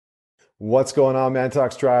What's going on, Man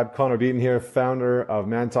Talks Tribe? Connor Deaton here, founder of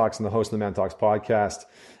Man Talks and the host of the Man Talks podcast.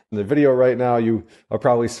 In the video right now, you are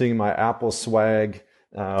probably seeing my Apple swag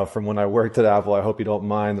from when I worked at Apple. I hope you don't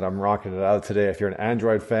mind that I'm rocking it out today. If you're an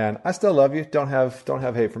Android fan, I still love you. Don't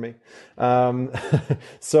have hate for me.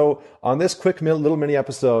 So on this quick little mini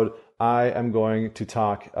episode, I am going to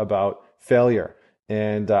talk about failure.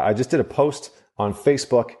 And I just did a post on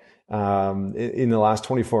Facebook in the last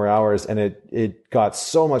 24 hours, and it got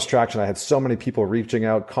so much traction. I had so many people reaching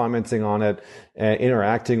out, commenting on it, and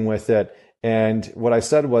interacting with it. And what I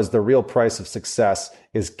said was the real price of success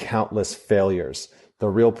is countless failures. The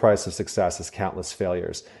real price of success is countless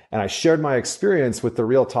failures. And I shared my experience with the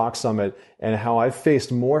Real Talk Summit and how I faced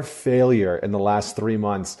more failure in the last 3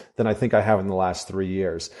 months than I think I have in the last 3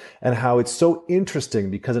 years. And how it's so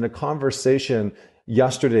interesting because in a conversation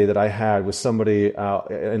yesterday that I had with somebody in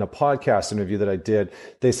a podcast interview that I did,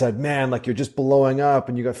 they said, man, like you're just blowing up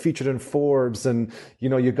and you got featured in Forbes and, you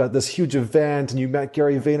know, you got this huge event and you met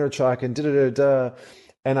Gary Vaynerchuk and da-da-da-da.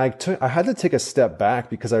 And I had to take a step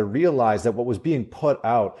back because I realized that what was being put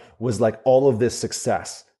out was like all of this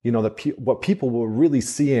success. You know, what people were really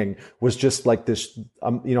seeing was just like this,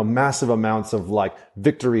 massive amounts of like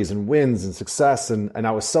victories and wins and success. And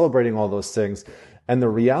I was celebrating all those things. And the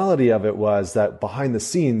reality of it was that behind the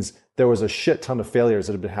scenes, there was a shit ton of failures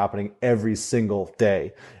that had been happening every single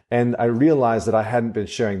day. And I realized that I hadn't been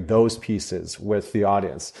sharing those pieces with the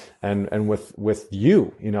audience and with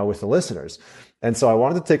you, with the listeners. And so I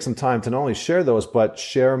wanted to take some time to not only share those, but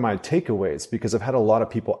share my takeaways, because I've had a lot of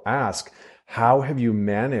people ask, how have you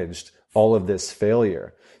managed all of this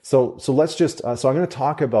failure? So let's just, so I'm going to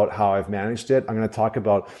talk about how I've managed it. I'm going to talk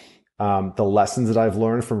about the lessons that I've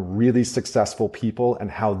learned from really successful people and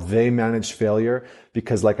how they manage failure.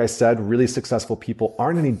 Because like I said, really successful people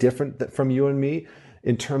aren't any different from you and me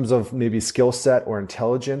in terms of maybe skill set or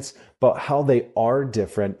intelligence, but how they are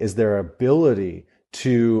different is their ability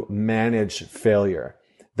to manage failure.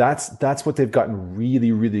 That's what they've gotten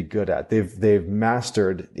really, really good at. They've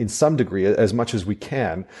mastered in some degree, as much as we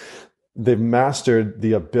can, they've mastered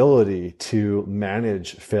the ability to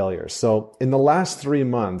manage failure. So in the last 3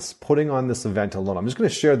 months, putting on this event alone, I'm just going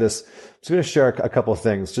to share this. I'm just going to share a couple of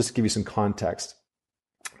things just to give you some context.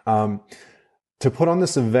 To put on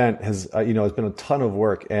this event has been a ton of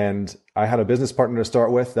work, and I had a business partner to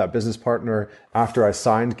start with. That business partner, after I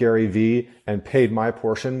signed Gary Vee and paid my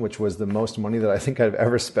portion, which was the most money that I think I've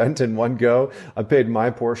ever spent in one go, I paid my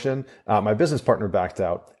portion. My business partner backed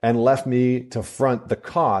out and left me to front the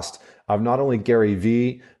cost of not only Gary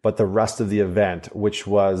Vee, but the rest of the event, which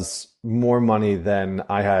was more money than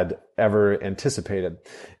I had ever anticipated.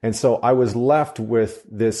 And so I was left with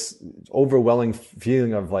this overwhelming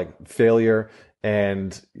feeling of like failure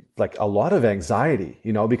and like a lot of anxiety,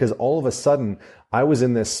 because all of a sudden I was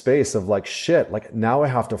in this space of like, shit, like now I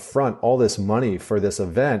have to front all this money for this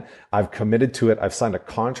event. I've committed to it. I've signed a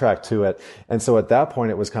contract to it. And so at that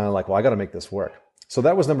point, it was kind of like, well, I got to make this work. So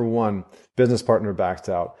that was number one. Business partner backed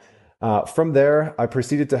out. From there, I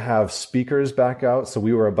proceeded to have speakers back out. So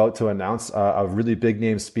we were about to announce a really big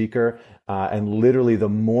name speaker. And literally the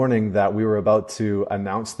morning that we were about to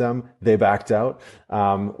announce them, they backed out.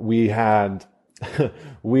 We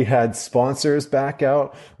had sponsors back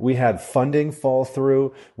out. We had funding fall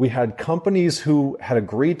through. We had companies who had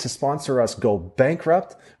agreed to sponsor us go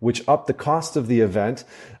bankrupt, which upped the cost of the event.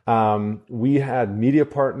 We had media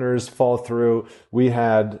partners fall through. We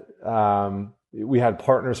had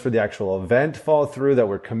partners for the actual event fall through that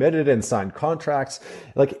were committed and signed contracts.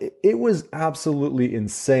 Like it was absolutely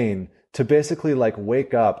insane to basically like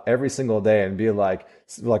wake up every single day and be like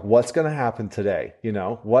what's going to happen today?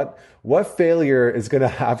 What failure is going to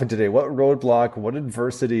happen today? What roadblock, what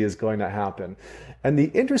adversity is going to happen? And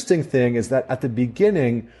the interesting thing is that at the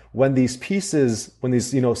beginning, when these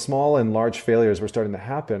small and large failures were starting to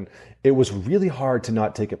happen, it was really hard to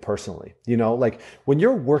not take it personally. Like when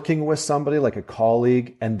you're working with somebody like a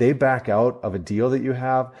colleague and they back out of a deal that you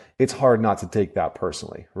have, it's hard not to take that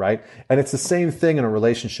personally, right? And it's the same thing in a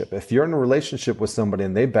relationship. If you're in a relationship with somebody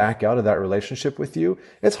and they back out of that relationship with you,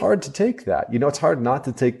 it's hard to take that. It's hard not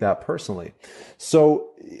to take that personally. So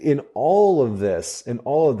in all of this,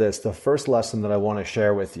 the first lesson that I want to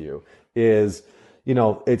share with you is,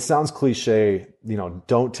 it sounds cliche,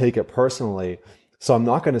 don't take it personally. So I'm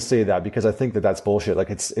not going to say that because I think that that's bullshit. Like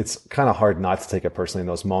it's kind of hard not to take it personally in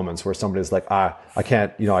those moments where somebody's like, I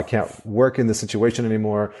can't work in this situation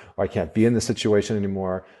anymore, or I can't be in this situation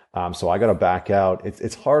anymore. So I got to back out.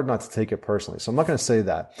 It's hard not to take it personally. So I'm not going to say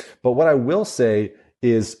that. But what I will say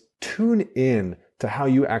is tune in to how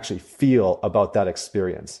you actually feel about that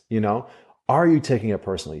experience. Are you taking it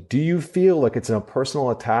personally? Do you feel like it's a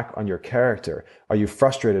personal attack on your character? Are you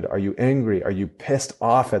frustrated? Are you angry? Are you pissed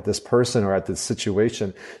off at this person or at this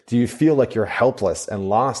situation? Do you feel like you're helpless and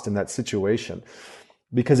lost in that situation?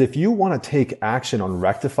 Because if you want to take action on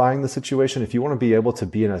rectifying the situation, if you want to be able to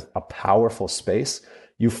be in a powerful space,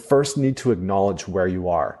 you first need to acknowledge where you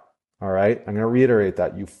are. All right. I'm going to reiterate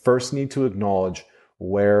that. You first need to acknowledge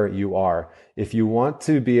where you are. If you want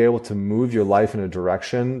to be able to move your life in a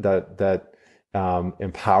direction that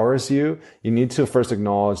empowers you, you need to first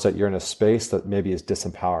acknowledge that you're in a space that maybe is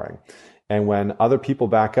disempowering. And when other people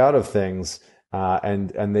back out of things,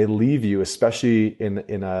 and they leave you, especially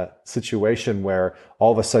in a situation where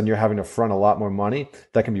all of a sudden you're having to front a lot more money,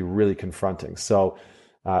 that can be really confronting. So,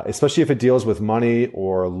 especially if it deals with money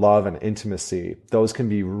or love and intimacy, those can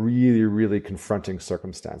be really, really confronting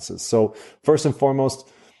circumstances. So first and foremost,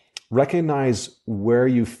 recognize where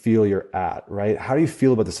you feel you're at, right? How do you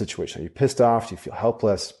feel about the situation? Are you pissed off? Do you feel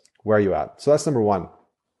helpless? Where are you at? So that's number one.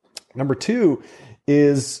 Number two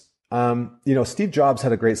is, Steve Jobs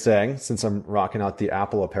had a great saying, since I'm rocking out the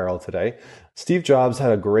Apple apparel today. Steve Jobs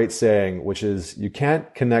had a great saying, which is, you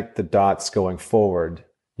can't connect the dots going forward.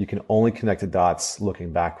 You can only connect the dots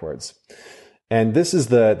looking backwards. And this is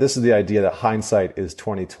the idea that hindsight is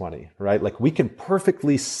 20/20, right? Like, we can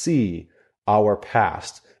perfectly see our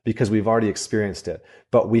past because we've already experienced it,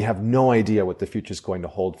 but we have no idea what the future is going to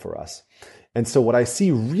hold for us. And so what I see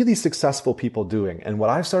really successful people doing, and what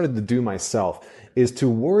I've started to do myself, is to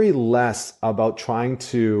worry less about trying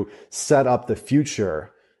to set up the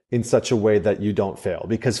future in such a way that you don't fail,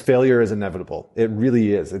 because failure is inevitable. It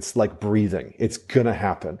really is. It's like breathing. It's going to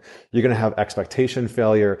happen. You're going to have expectation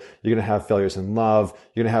failure. You're going to have failures in love.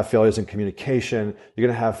 You're going to have failures in communication. You're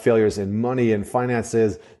going to have failures in money and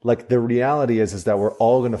finances. Like, the reality is that we're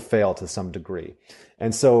all going to fail to some degree.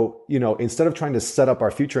 And so, instead of trying to set up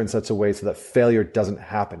our future in such a way so that failure doesn't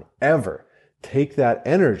happen ever, take that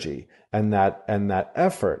energy and that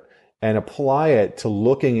effort and apply it to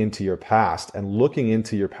looking into your past and looking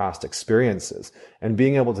into your past experiences and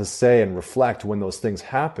being able to say and reflect when those things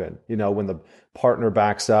happen, when the partner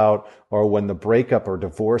backs out, or when the breakup or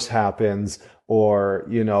divorce happens, or,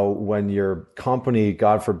 when your company,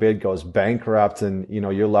 God forbid, goes bankrupt and,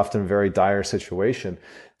 you're left in a very dire situation,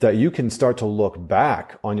 that you can start to look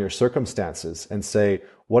back on your circumstances and say,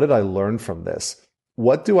 what did I learn from this?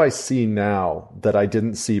 What do I see now that I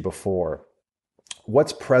didn't see before?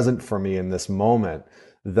 What's present for me in this moment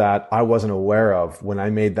that I wasn't aware of when I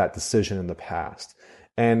made that decision in the past?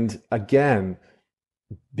 And again,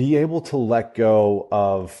 be able to let go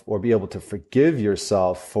of, or be able to forgive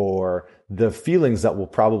yourself for the feelings that will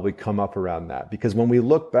probably come up around that. Because when we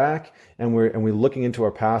look back and we're looking into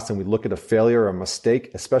our past and we look at a failure or a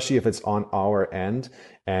mistake, especially if it's on our end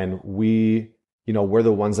and we're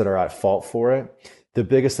the ones that are at fault for it, the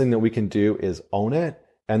biggest thing that we can do is own it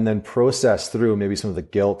and then process through maybe some of the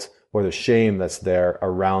guilt or the shame that's there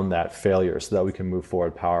around that failure so that we can move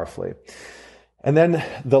forward powerfully. And then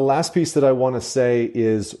the last piece that I want to say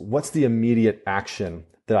is, what's the immediate action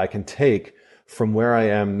that I can take from where I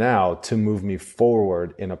am now to move me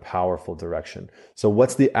forward in a powerful direction? So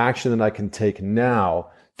what's the action that I can take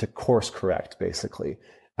now to course correct, basically?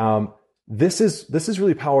 This is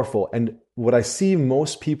really powerful. And what I see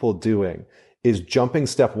most people doing is jumping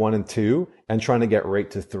step 1 and 2 and trying to get right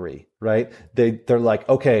to 3, right? They're like,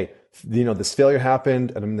 okay, this failure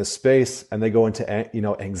happened and I'm in this space, and they go into,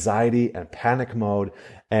 anxiety and panic mode,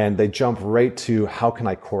 and they jump right to, how can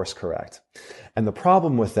I course correct? And the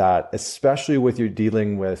problem with that, especially with you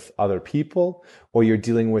dealing with other people, or you're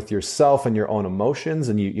dealing with yourself and your own emotions,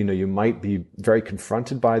 and you might be very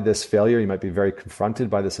confronted by this failure, you might be very confronted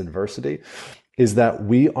by this adversity, is that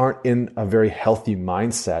we aren't in a very healthy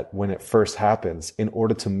mindset when it first happens in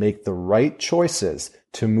order to make the right choices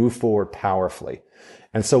to move forward powerfully.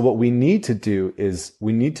 And so what we need to do is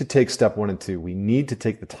we need to take step 1 and 2. We need to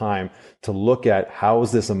take the time to look at, how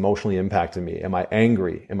is this emotionally impacting me? Am I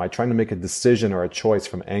angry? Am I trying to make a decision or a choice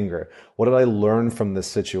from anger? What did I learn from this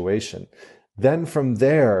situation? Then from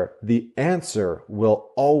there, the answer will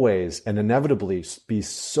always and inevitably be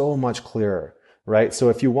so much clearer, right? So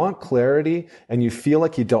if you want clarity and you feel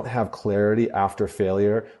like you don't have clarity after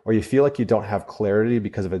failure, or you feel like you don't have clarity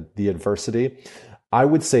because of the adversity, I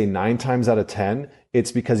would say 9 times out of 10,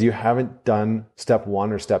 it's because you haven't done step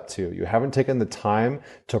 1 or step 2. You haven't taken the time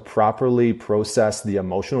to properly process the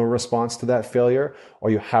emotional response to that failure, or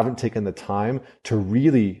you haven't taken the time to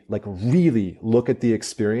really look at the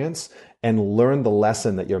experience and learn the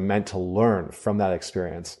lesson that you're meant to learn from that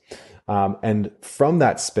experience. And from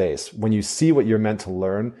that space, when you see what you're meant to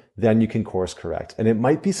learn, then you can course correct. And it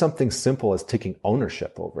might be something simple as taking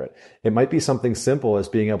ownership over it. It might be something simple as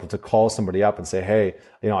being able to call somebody up and say, hey,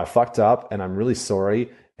 I fucked up and I'm really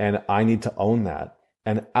sorry and I need to own that.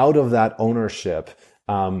 And out of that ownership,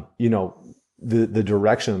 the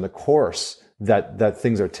direction and the course that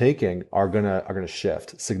things are taking are gonna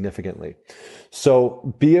shift significantly.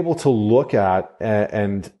 So be able to look at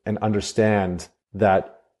and understand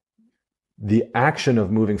that the action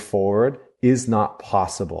of moving forward is not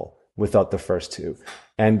possible without the first two.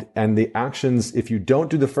 And the actions, if you don't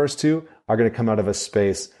do the first two, are going to come out of a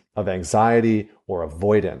space of anxiety or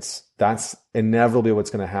avoidance. That's inevitably what's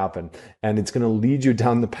going to happen. And it's going to lead you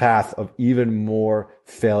down the path of even more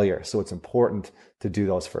failure. So it's important to do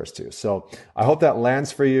those first two. So I hope that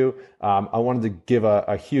lands for you. I wanted to give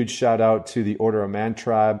a huge shout out to the Order of Man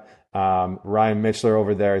Tribe. Ryan Mitchler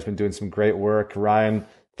over there has been doing some great work. Ryan,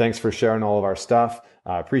 thanks for sharing all of our stuff.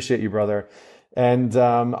 I appreciate you, brother. And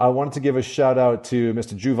I wanted to give a shout out to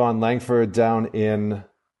Mr. Juvan Langford down in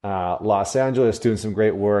Los Angeles, doing some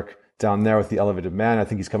great work down there with the Elevated Man. I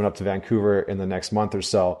think he's coming up to Vancouver in the next month or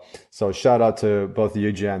so. So shout out to both of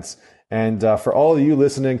you gents. And for all of you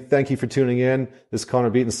listening, thank you for tuning in. This is Connor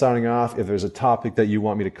Beaton signing off. If there's a topic that you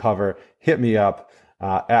want me to cover, hit me up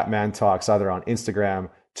at Man Talks, either on Instagram,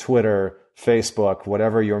 Twitter, Facebook,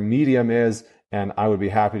 whatever your medium is. And I would be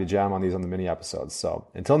happy to jam on these on the mini episodes. So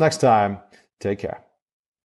until next time, take care.